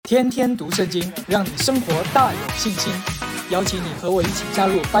天天读圣经，让你生活大有信心。邀请你和我一起加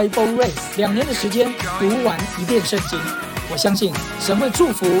入 Bible Race 2年的时间，读完一遍圣经。我相信神会祝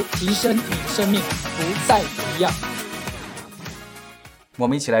福提升你的生命，不再一样。我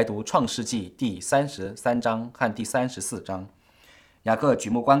们一起来读创世纪第33章和第34章。雅各举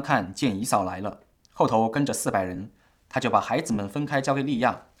目观看，见以扫来了，后头跟着400人，他就把孩子们分开交给利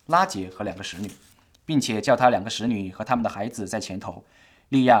亚、拉结和2个使女，并且叫他2个使女和他们的孩子在前头，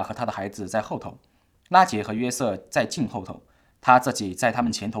利亚和他的孩子在后头，拉结和约瑟在近后头，他自己在他们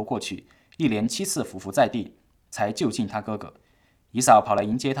前头过去，一连7次俯伏在地，才就近他哥哥。以扫跑来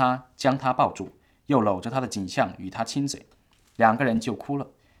迎接他，将他抱住，又搂着他的颈项与他亲嘴，2个人就哭了。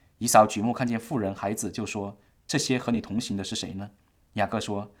以扫举目看见妇人孩子，就说：这些和你同行的是谁呢？雅各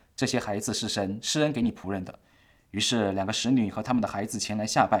说：这些孩子是神施恩给你仆人的。于是2个使女和他们的孩子前来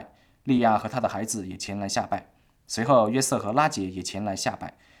下拜，利亚和他的孩子也前来下拜，随后约瑟和拉结也前来下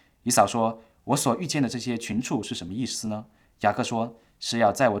拜。以扫说：我所遇见的这些群畜是什么意思呢？雅各说：是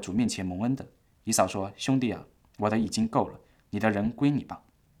要在我主面前蒙恩的。以扫说：兄弟啊，我的已经够了，你的人归你吧。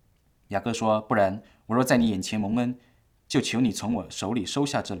雅各说：不然，我若在你眼前蒙恩，就求你从我手里收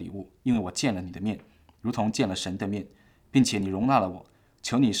下这礼物，因为我见了你的面，如同见了神的面，并且你容纳了我，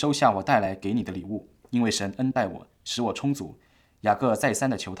求你收下我带来给你的礼物，因为神恩待我，使我充足。雅各再三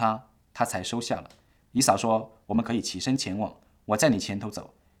的求他，他才收下了。以扫说：我们可以起身前往，我在你前头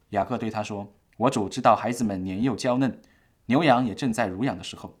走。雅各对他说：我主知道孩子们年幼娇嫩，牛羊也正在乳养的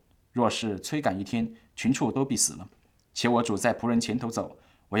时候，若是催赶1天，群畜都必死了。且我主在仆人前头走，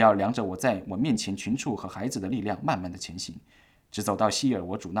我要量着我在我面前群畜和孩子的力量，慢慢的前行，直走到西珥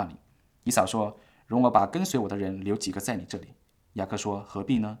我主那里。以扫说：容我把跟随我的人留几个在你这里。雅各说：何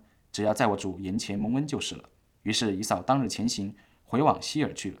必呢？只要在我主眼前蒙恩就是了。于是以扫当日前行，回往西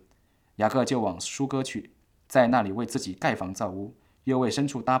珥去了。雅各就往舒哥去，在那里为自己盖房造屋，又为牲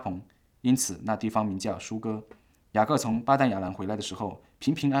畜搭棚，因此那地方名叫舒哥。雅各从巴旦亚兰回来的时候，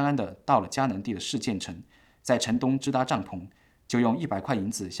平平安安的到了迦南地的示剑城，在城东支搭帐篷，就用100块银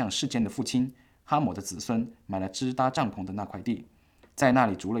子向示剑的父亲哈抹的子孙买了支搭帐篷的那块地，在那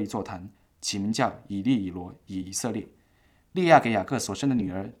里筑了一座坛，起名叫以利以罗以色列。利亚给雅各所生的女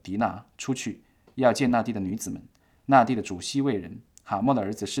儿迪拿出去，要见那地的女子们。那地的主西魏人哈莫的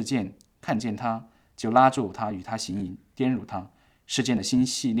儿子示剑看见他，就拉住他与他行淫，玷辱他。示剑的心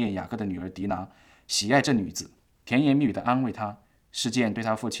系念雅各的女儿迪拿，喜爱这女子，甜言蜜语的安慰她。示剑对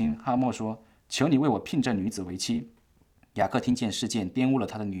他父亲哈莫说：求你为我聘这女子为妻。雅各听见示剑玷污了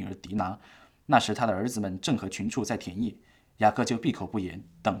他的女儿迪拿，那时他的儿子们正和群畜在田野，雅各就闭口不言，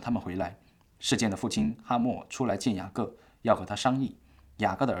等他们回来。示剑的父亲哈莫出来见雅各，要和他商议。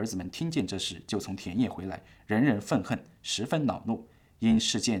雅各的儿子们听见这事，就从田野回来，人人愤恨，十分恼怒，因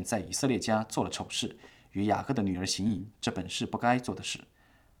示剑在以色列家做了丑事，与雅各的女儿行淫，这本是不该做的事。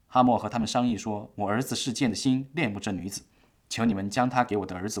哈莫和他们商议说：我儿子示剑的心恋慕这女子，求你们将她给我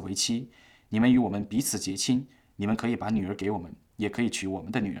的儿子为妻，你们与我们彼此结亲，你们可以把女儿给我们，也可以娶我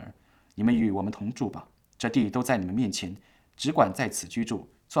们的女儿，你们与我们同住吧。这地都在你们面前，只管在此居住，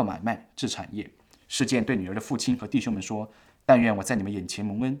做买卖，置产业。示剑对女儿的父亲和弟兄们说：但愿我在你们眼前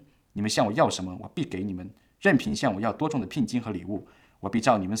蒙恩，你们向我要什么，我必给你们；任凭向我要多重的聘金和礼物，我必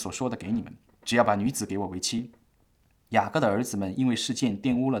照你们所说的给你们，只要把女子给我为妻。雅各的儿子们因为示剑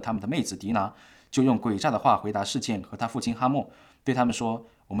玷污了他们的妹子迪拿，就用诡诈的话回答示剑和他父亲哈莫，对他们说：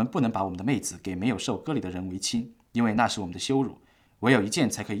我们不能把我们的妹子给没有受割礼的人为妻，因为那是我们的羞辱，唯有一件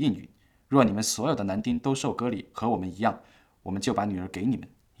才可以应允。若你们所有的男丁都受割礼，和我们一样，我们就把女儿给你们，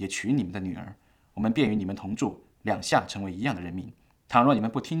也娶你们的女儿，我们便与你们同住，两下成为一样的人民。倘若你们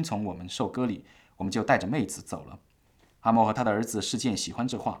不听从我们受割礼，我们就带着妹子走了。哈莫和他的儿子示剑喜欢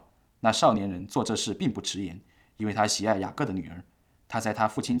这话，那少年人做这事并不迟延，因为他喜爱雅各的女儿，他在他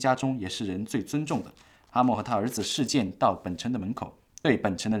父亲家中也是人最尊重的。哈莫和他儿子示剑到本城的门口，对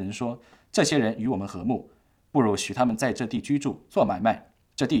本城的人说：这些人与我们和睦，不如许他们在这地居住，做买卖，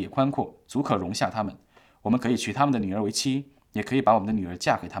这地也宽阔，足可容下他们。我们可以娶他们的女儿为妻，也可以把我们的女儿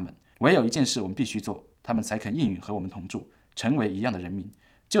嫁给他们。唯有一件事我们必须做，他们才肯应允和我们同住，成为一样的人民，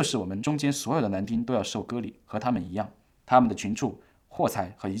就是我们中间所有的男丁都要受割礼，和他们一样。他们的群畜、货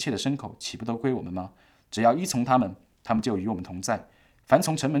财和一切的牲口，岂不都归我们吗？只要依从他们，他们就与我们同在。凡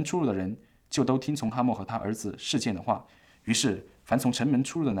从城门出入的人，就都听从哈莫和他儿子示剑的话。于是凡从城门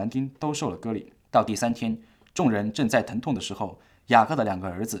出入的男丁都受了割礼。到第3天，众人正在疼痛的时候，雅各的2个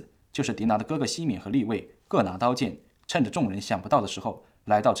儿子，就是迪拿的哥哥西缅和利未，各拿刀剑，趁着众人想不到的时候，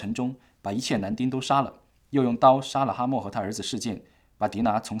来到城中，把一切男丁都杀了，又用刀杀了哈莫和他儿子示剑，把迪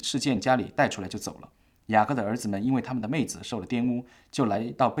拿从示剑家里带出来就走了。雅各的儿子们因为他们的妹子受了玷污，就来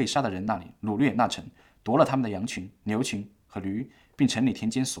到被杀的人那里，掳掠那城，夺了他们的羊群、牛群和驴，并城里田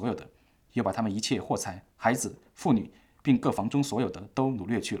间所有的，又把他们一切货财、孩子、妇女，并各房中所有的都掳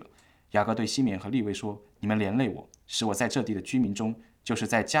掠去了。雅各对西缅和利未说：你们连累我，使我在这地的居民中，就是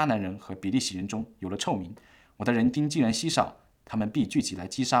在迦南人和比利洗人中有了臭名。我的人丁既然稀少，他们必聚集来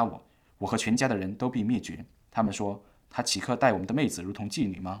击杀我，我和全家的人都必灭绝。他们说：他岂可待我们的妹子如同妓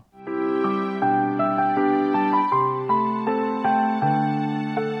女吗？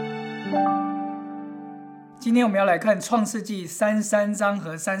今天我们要来看创世纪33章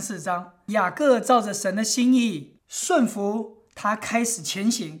和34章。雅各照着神的心意顺服，他开始前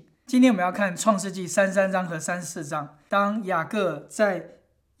行。今天我们要看创世纪33章和34章。当雅各在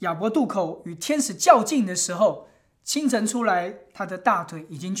雅博渡口与天使较劲的时候，清晨出来，他的大腿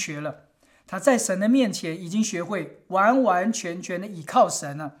已经瘸了。他在神的面前已经学会完完全全的倚靠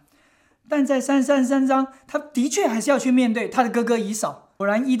神了。但在33章，他的确还是要去面对他的哥哥以扫。果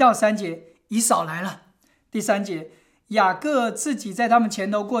然1到3节，以扫来了。第3节，雅各自己在他们前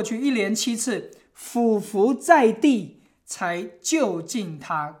头过去，一连7次俯伏在地，才就近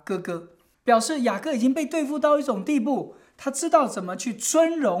他哥哥，表示雅各已经被对付到一种地步，他知道怎么去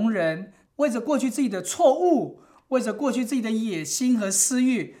尊荣人，为着过去自己的错误，为着过去自己的野心和私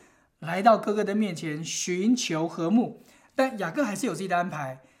欲，来到哥哥的面前寻求和睦。但雅各还是有自己的安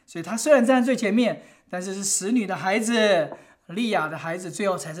排，所以他虽然站在最前面，但是使女的孩子、利亚的孩子，最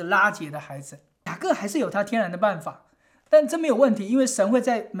后才是拉结的孩子。雅各还是有他天然的办法，但这没有问题，因为神会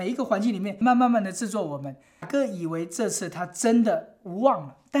在每一个环境里面慢慢的制作我们。雅各以为这次他真的无望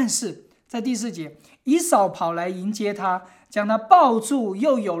了，但是在第4节，以扫跑来迎接他，将他抱住，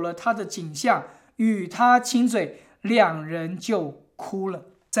又有了他的景象，与他亲嘴，两人就哭了。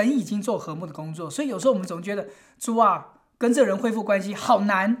神已经做和睦的工作，所以有时候我们总觉得主啊，跟这人恢复关系好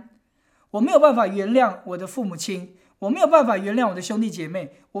难，我没有办法原谅我的父母亲，我没有办法原谅我的兄弟姐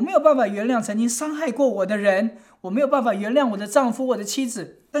妹，我没有办法原谅曾经伤害过我的人，我没有办法原谅我的丈夫、我的妻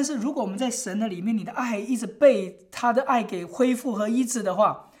子。但是如果我们在神的里面，你的爱一直被他的爱给恢复和医治的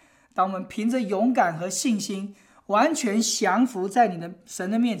话，当我们凭着勇敢和信心，完全降服在你的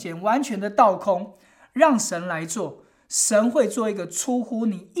神的面前，完全的倒空，让神来做，神会做一个出乎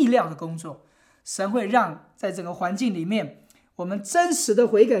你意料的工作。神会让在整个环境里面，我们真实的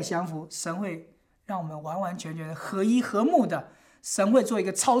悔改降服，神会让我们完完全全的合一和睦的，神会做一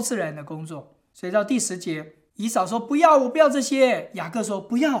个超自然的工作。所以到第10节，以扫说不要，我不要这些。雅各说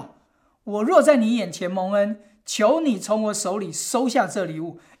不要，我若在你眼前蒙恩，求你从我手里收下这礼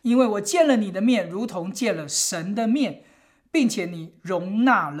物，因为我见了你的面，如同见了神的面，并且你容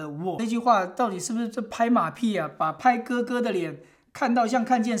纳了我。这句话到底是不是这拍马屁啊？把拍哥哥的脸看到像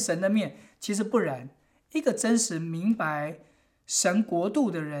看见神的面，其实不然。一个真实明白神国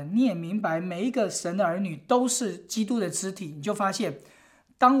度的人，你也明白每一个神的儿女都是基督的肢体，你就发现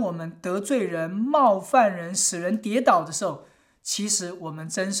当我们得罪人、冒犯人、使人跌倒的时候，其实我们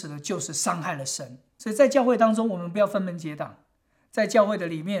真实的就是伤害了神。所以在教会当中，我们不要分门结党，在教会的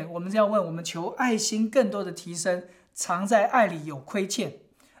里面，我们要问，我们求爱心更多的提升，常在爱里有亏欠。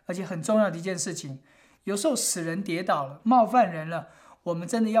而且很重要的一件事情，有时候使人跌倒了、冒犯人了，我们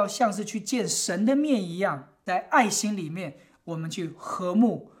真的要像是去见神的面一样，在爱心里面我们去和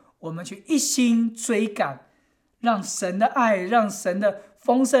睦，我们去一心追赶，让神的爱，让神的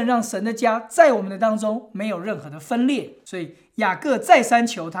丰盛，让神的家在我们的当中没有任何的分裂。所以雅各再三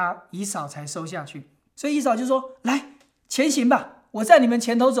求他，以扫才收下去。所以以扫就说，来前行吧，我在你们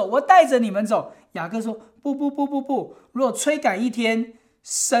前头走，我带着你们走。雅各说不，若追赶一天，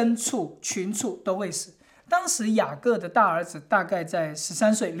牲畜群畜都会死。当时雅各的大儿子大概在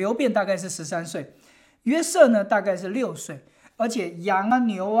13岁，流便大概是13岁，约瑟呢大概是6岁，而且羊啊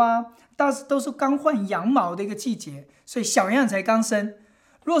牛啊都是刚换羊毛的一个季节，所以小羊才刚生，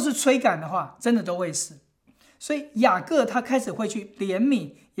若是追赶的话真的都会死。所以雅各他开始会去怜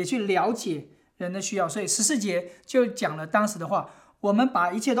悯，也去了解人的需要。所以14节就讲了当时的话，我们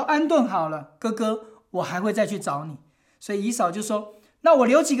把一切都安顿好了，哥哥我还会再去找你。所以以扫就说，那我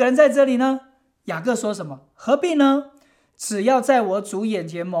留几个人在这里呢？雅各说什么？何必呢？只要在我主眼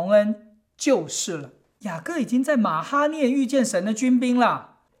前蒙恩就是了。雅各已经在马哈念遇见神的军兵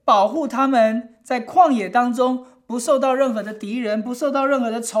了，保护他们在旷野当中不受到任何的敌人，不受到任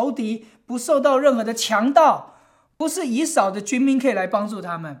何的仇敌，不受到任何的强盗，不是以扫的军兵可以来帮助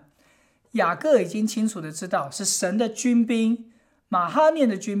他们。雅各已经清楚的知道是神的军兵，马哈念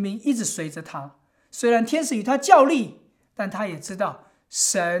的军兵一直随着他，虽然天使与他较力，但他也知道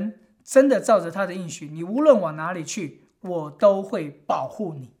神真的照着他的应许，你无论往哪里去，我都会保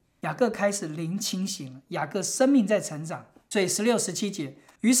护你。雅各开始灵清醒了，雅各生命在成长。所以16、17节，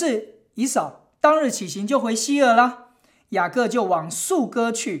于是以扫当日起行就回西珥了。雅各就往述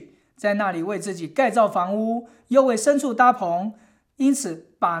歌去，在那里为自己盖造房屋，又为牲畜搭棚，因此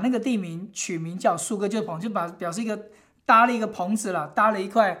把那个地名取名叫树哥，就表示搭了一个棚子了，搭了一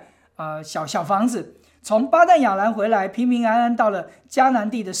块小房子。从巴旦亚兰回来，平平安安到了迦南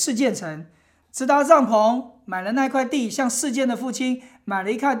地的示剑城，支搭帐篷，买了那块地，向示剑的父亲买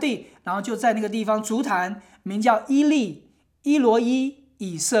了一块地，然后就在那个地方筑坛，名叫伊利、伊罗伊、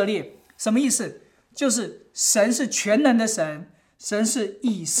以色列。什么意思？就是神是全能的神，神是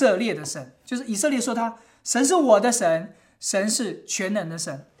以色列的神，就是以色列说神是我的神，神是全能的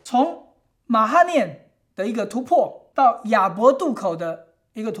神。从马哈念的一个突破到亚伯渡口的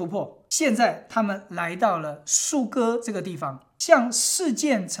一个突破，现在他们来到了树哥这个地方，向示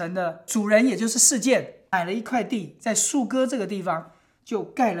剑城的主人，也就是示剑，买了一块地，在树哥这个地方就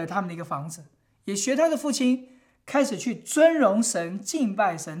盖了他们的一个房子，也学他的父亲开始去尊荣神、敬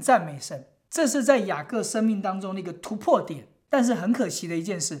拜神、赞美神。这是在雅各生命当中的一个突破点。但是很可惜的一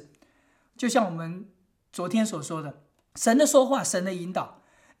件事，就像我们昨天所说的，神的说话，神的引导，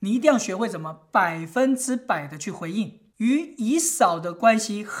你一定要学会怎么100%的去回应。与以扫的关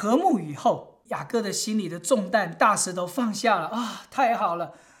系和睦以后，雅各的心里的重担大石头放下了啊，太好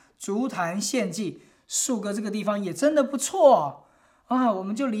了，筑坛献祭，树哥这个地方也真的不错啊，我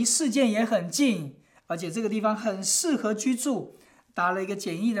们就离示剑也很近，而且这个地方很适合居住，搭了一个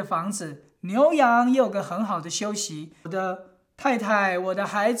简易的房子，牛羊也有个很好的休息。我的太太，我的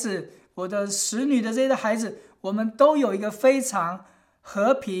孩子，我的使女的这些孩子，我们都有一个非常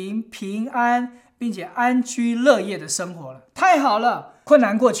和平、平安并且安居乐业的生活了，太好了！困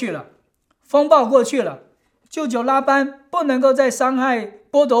难过去了，风暴过去了，舅舅拉班不能够再伤害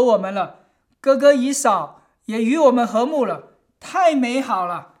剥夺我们了，哥哥以扫也与我们和睦了，太美好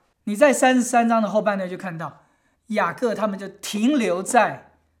了。你在33章的后半段就看到雅各他们就停留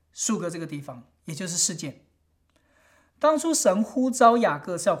在树哥这个地方，也就是示剑。当初神呼召雅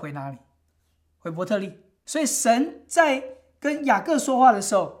各是要回哪里？回伯特利。所以神在跟雅各说话的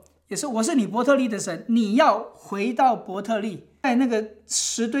时候，也是我是你伯特利的神，你要回到伯特利，在那个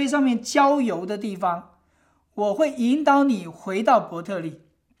石堆上面浇油的地方，我会引导你回到伯特利。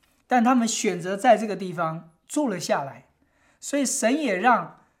但他们选择在这个地方住了下来，所以神也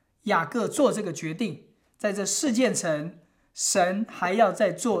让雅各做这个决定，在这示剑城，神还要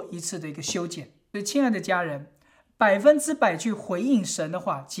再做一次的一个修剪。所以亲爱的家人，100%去回应神的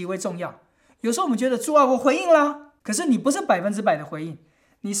话极为重要。有时候我们觉得主啊，我回应啦，可是你不是100%的回应，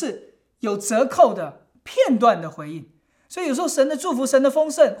你是有折扣的片段的回应。所以有时候神的祝福、神的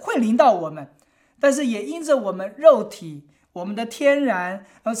丰盛会临到我们，但是也因着我们肉体、我们的天然，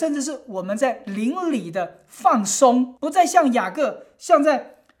甚至是我们在灵里的放松，不再像雅各，像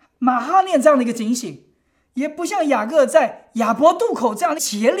在马哈念这样的一个警醒，也不像雅各在亚伯渡口这样的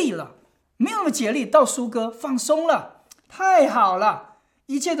竭力了，没有那么竭力。到苏哥放松了，太好了，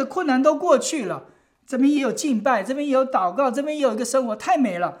一切的困难都过去了，这边也有敬拜，这边也有祷告，这边也有一个生活，太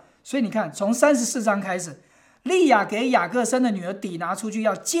美了。所以你看，从34章开始，利亚给雅各生的女儿底拿出去，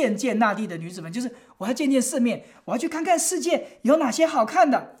要见见那地的女子们，就是我要见见世面，我要去看看世界有哪些好看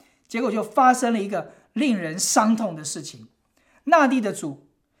的。结果就发生了一个令人伤痛的事情。那地的主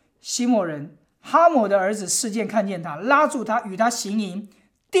西莫人哈抹的儿子示剑看见他，拉住他，与他行淫，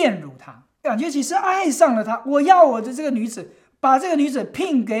玷辱他，感觉其实爱上了他，我要我的这个女子，把这个女子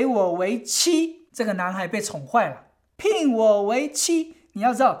聘给我为妻。这个男孩被宠坏了，聘我为妻。你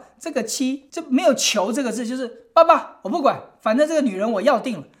要知道，这个妻就没有求这个字，就是爸爸我不管，反正这个女人我要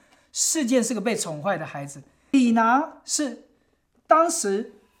定了。示剑是个被宠坏的孩子，底拿是当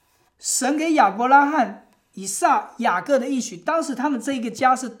时神给亚伯拉罕、以撒、雅各的应许，当时他们这一个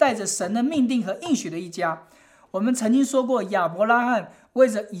家是带着神的命定和应许的一家。我们曾经说过，亚伯拉罕为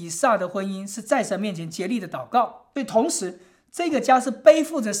着以撒的婚姻是在神面前竭力的祷告，所以同时这个家是背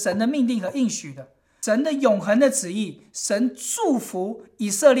负着神的命定和应许的，神的永恒的旨意，神祝福以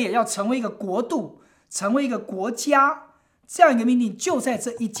色列要成为一个国度，成为一个国家，这样一个命令就在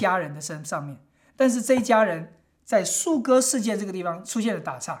这一家人的身上面。但是这一家人在树哥事件这个地方出现了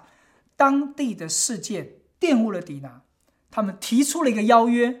打岔，当地的事件玷污了底拿，他们提出了一个邀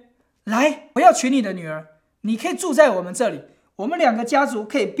约，来，我要娶你的女儿，你可以住在我们这里，我们两个家族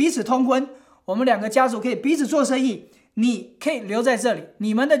可以彼此通婚，我们两个家族可以彼此做生意，你可以留在这里，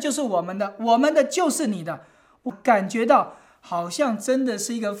你们的就是我们的，我们的就是你的。我感觉到好像真的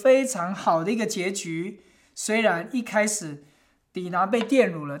是一个非常好的一个结局。虽然一开始底拿被玷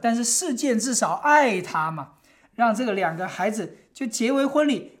辱了，但是示剑至少爱他嘛，让这个两个孩子就结为婚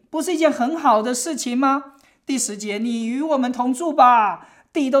礼，不是一件很好的事情吗？第10节，你与我们同住吧，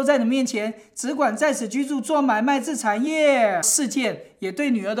地都在你面前，只管在此居住，做买卖，置产业。示剑也对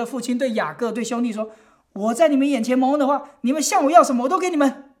女儿的父亲，对雅各，对兄弟说，我在你们眼前蒙恩的话，你们向我要什么我都给你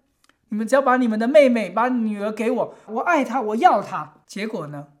们。你们只要把你们的妹妹把女儿给我，我爱她，我要她。结果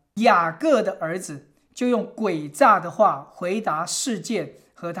呢，雅各的儿子就用诡诈的话回答示剑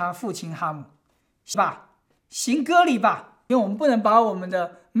和他父亲哈姆，行割礼吧，因为我们不能把我们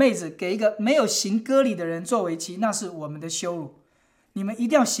的妹子给一个没有行割礼的人作为妻，那是我们的羞辱。你们一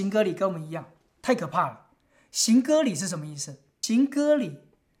定要行割礼，跟我们一样，太可怕了。行割礼是什么意思？行割礼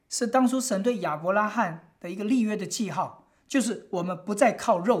是当初神对亚伯拉罕的一个立约的记号，就是我们不再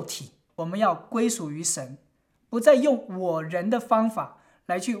靠肉体，我们要归属于神，不再用我人的方法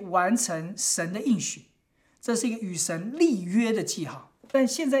来去完成神的应许，这是一个与神立约的记号。但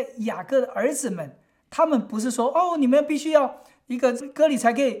现在雅各的儿子们，他们不是说你们必须要一个割礼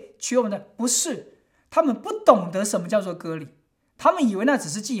才可以娶我们的，不是，他们不懂得什么叫做割礼，他们以为那只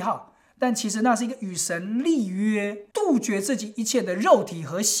是记号，但其实那是一个与神立约，杜绝自己一切的肉体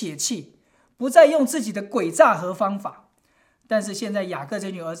和血气，不再用自己的诡诈和方法。但是现在雅各这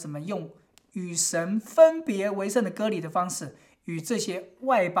群儿子们用与神分别为圣的割礼的方式，与这些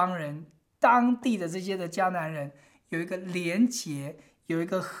外邦人、当地的这些的迦南人有一个连结，有一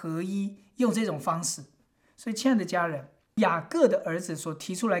个合一，用这种方式。所以亲爱的家人，雅各的儿子所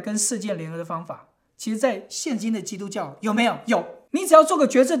提出来跟世界联合的方法，其实在现今的基督教有没有？有。你只要做个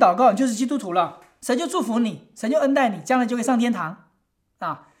决志祷告，你就是基督徒了，神就祝福你，神就恩待你，将来就可以上天堂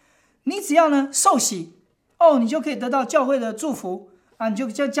啊！你只要呢受洗你就可以得到教会的祝福啊！你就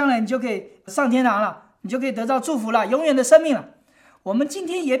将来你就可以上天堂了，你就可以得到祝福了，永远的生命了。我们今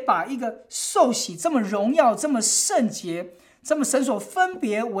天也把一个受洗这么荣耀、这么圣洁、这么神所分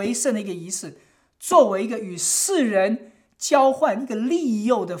别为圣的一个仪式，作为一个与世人交换一个利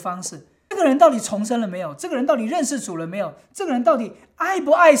诱的方式。这个人到底重生了没有？这个人到底认识主了没有？这个人到底爱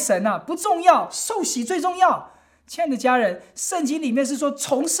不爱神啊？不重要，受洗最重要。亲爱的家人，圣经里面是说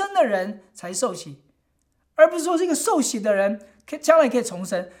重生的人才受洗，而不是说这个受洗的人将来可以重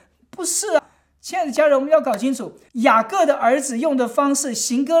生，不是啊。亲爱的家人，我们要搞清楚，雅各的儿子用的方式，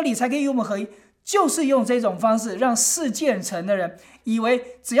行割礼才可以与我们合一，就是用这种方式让世建成的人以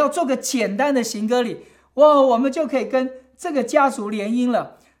为只要做个简单的行割礼，我们就可以跟这个家族联姻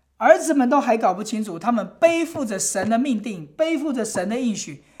了。儿子们都还搞不清楚，他们背负着神的命定，背负着神的应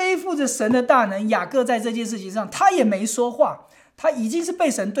许，背负着神的大能。雅各在这件事情上他也没说话，他已经是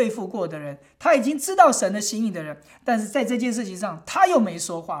被神对付过的人，他已经知道神的心意的人，但是在这件事情上他又没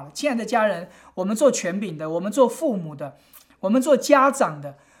说话了。亲爱的家人，我们做权柄的，我们做父母的，我们做家长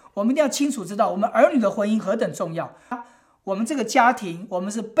的，我们一定要清楚知道我们儿女的婚姻何等重要。我们这个家庭，我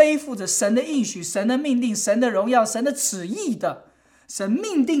们是背负着神的应许、神的命定、神的荣耀、神的旨意的，神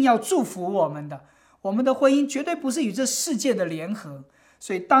命定要祝福我们的。我们的婚姻绝对不是与这世界的联合。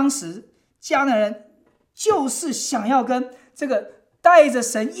所以当时迦南人就是想要跟这个带着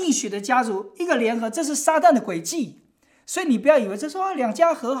神应许的家族一个联合，这是撒旦的诡计。所以你不要以为这说两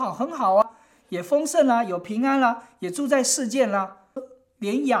家和好很好啊，也丰盛啦，有平安啦，也住在世界啦。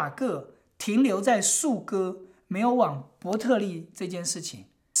连雅各停留在树哥，没有往伯特利这件事情，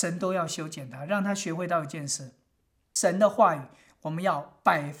神都要修剪他，让他学会到一件事，神的话语我们要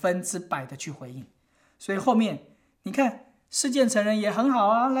100%的去回应。所以后面你看世建成人也很好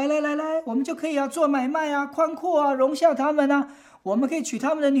啊，来，我们就可以做买卖啊，宽阔啊，容下他们啊，我们可以娶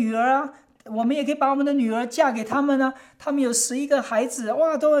他们的女儿啊，我们也可以把我们的女儿嫁给他们啊，他们有11个孩子，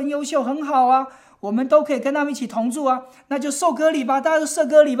都很优秀，很好啊，我们都可以跟他们一起同住啊，那就受割礼吧，大家都受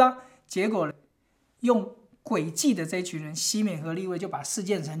割礼吧。结果用诡计的这一群人，西缅和利未就把世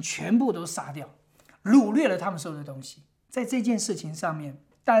建成全部都杀掉，掳掠了他们所有的东西。在这件事情上面，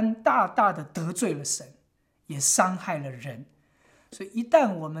大大的得罪了神，也伤害了人。所以一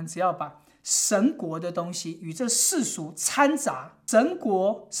旦我们只要把神国的东西与这世俗掺杂，神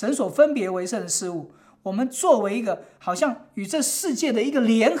国神所分别为圣的事物，我们作为一个好像与这世界的一个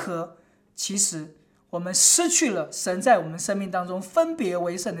联合，其实我们失去了神在我们生命当中分别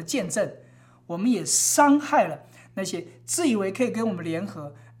为圣的见证，我们也伤害了那些自以为可以跟我们联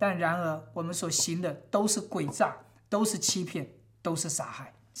合，但然而我们所行的都是诡诈，都是欺骗，都是杀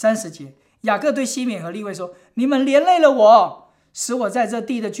害。30节，雅各对西缅和利未说，你们连累了我，使我在这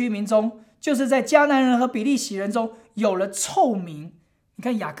地的居民中，就是在迦南人和比利洗人中有了臭名。你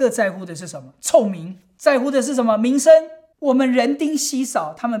看雅各在乎的是什么？臭名。在乎的是什么？名声。我们人丁稀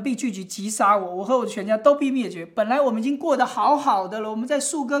少，他们必聚集击杀我，我和我的全家都必灭绝。本来我们已经过得好好的了，我们在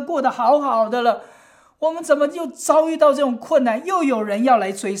树哥过得好好的了，我们怎么又遭遇到这种困难？又有人要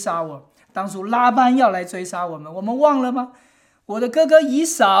来追杀我。当初拉班要来追杀我们，我们忘了吗？我的哥哥以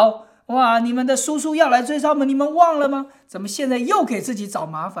扫，你们的叔叔要来追杀我们，你们忘了吗？怎么现在又给自己找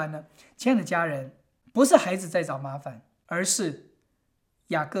麻烦呢？亲爱的家人，不是孩子在找麻烦，而是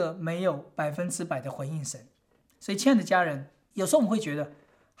雅各没有100%的回应神。所以亲爱的家人，有时候我们会觉得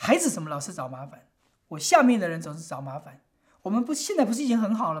孩子怎么老是找麻烦？我下面的人总是找麻烦。我们现在不是已经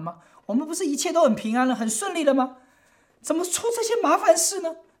很好了吗？我们不是一切都很平安了，很顺利了吗？怎么出这些麻烦事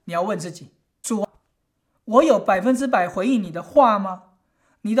呢？你要问自己，主，我有100%回应你的话吗？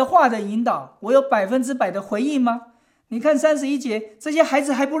你的话的引导，我有100%的回应吗？你看31节，这些孩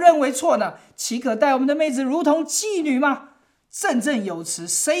子还不认为错呢，岂可待我们的妹子如同妓女吗？振振有词，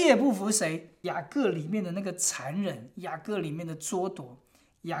谁也不服谁。雅各里面的那个残忍，雅各里面的捉夺，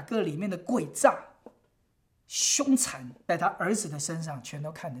雅各里面的诡诈、凶残，在他儿子的身上全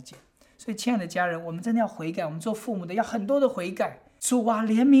都看得见。所以亲爱的家人，我们真的要悔改，我们做父母的要很多的悔改。主啊，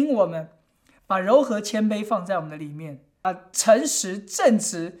怜悯我们，把柔和谦卑放在我们的里面，把诚实正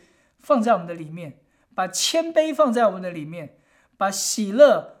直放在我们的里面，把谦卑放在我们的里面，把喜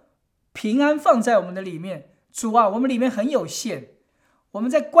乐平安放在我们的里面。主啊，我们里面很有限，我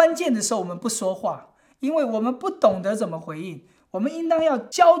们在关键的时候我们不说话，因为我们不懂得怎么回应。我们应当要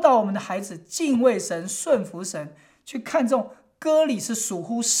教导我们的孩子敬畏神、顺服神，去看重割礼是属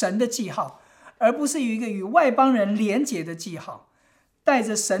乎神的记号，而不是有一个与外邦人连结的记号。带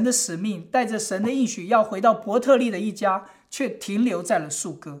着神的使命，带着神的应许，要回到伯特利的一家，却停留在了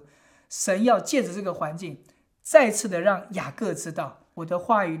树哥。神要借着这个环境，再次的让雅各知道，我的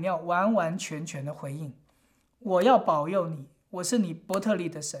话语你要完完全全的回应。我要保佑你，我是你伯特利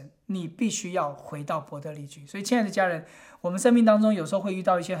的神，你必须要回到伯特利去。所以亲爱的家人，我们生命当中有时候会遇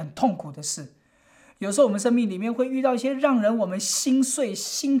到一些很痛苦的事，有时候我们生命里面会遇到一些让人我们心碎、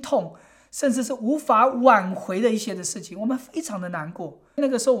心痛，甚至是无法挽回的一些的事情，我们非常的难过。那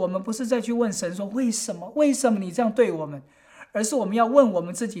个时候我们不是再去问神说为什么你这样对我们，而是我们要问我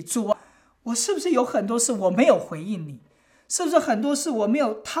们自己，主啊，我是不是有很多事我没有回应你？是不是很多事我没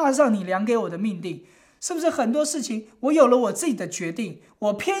有踏上你量给我的命定？是不是很多事情我有了我自己的决定，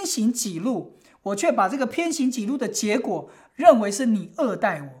我偏行己路，我却把这个偏行己路的结果认为是你恶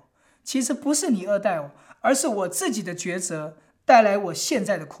待我？其实不是你恶待我，而是我自己的抉择带来我现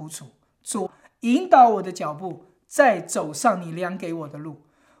在的苦楚。主，引导我的脚步，再走上你量给我的路。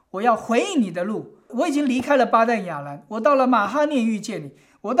我要回应你的路。我已经离开了巴旦亚兰，我到了马哈念遇见你，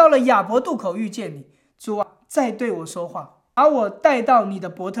我到了亚伯渡口遇见你。主啊，再对我说话，把我带到你的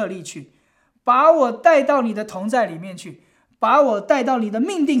伯特利去，把我带到你的同在里面去，把我带到你的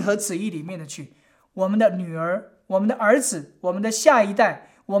命定和旨意里面的去。我们的女儿，我们的儿子，我们的下一代，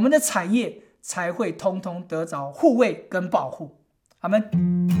我们的产业才会通通得着护卫跟保护。阿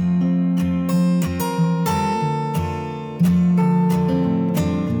们。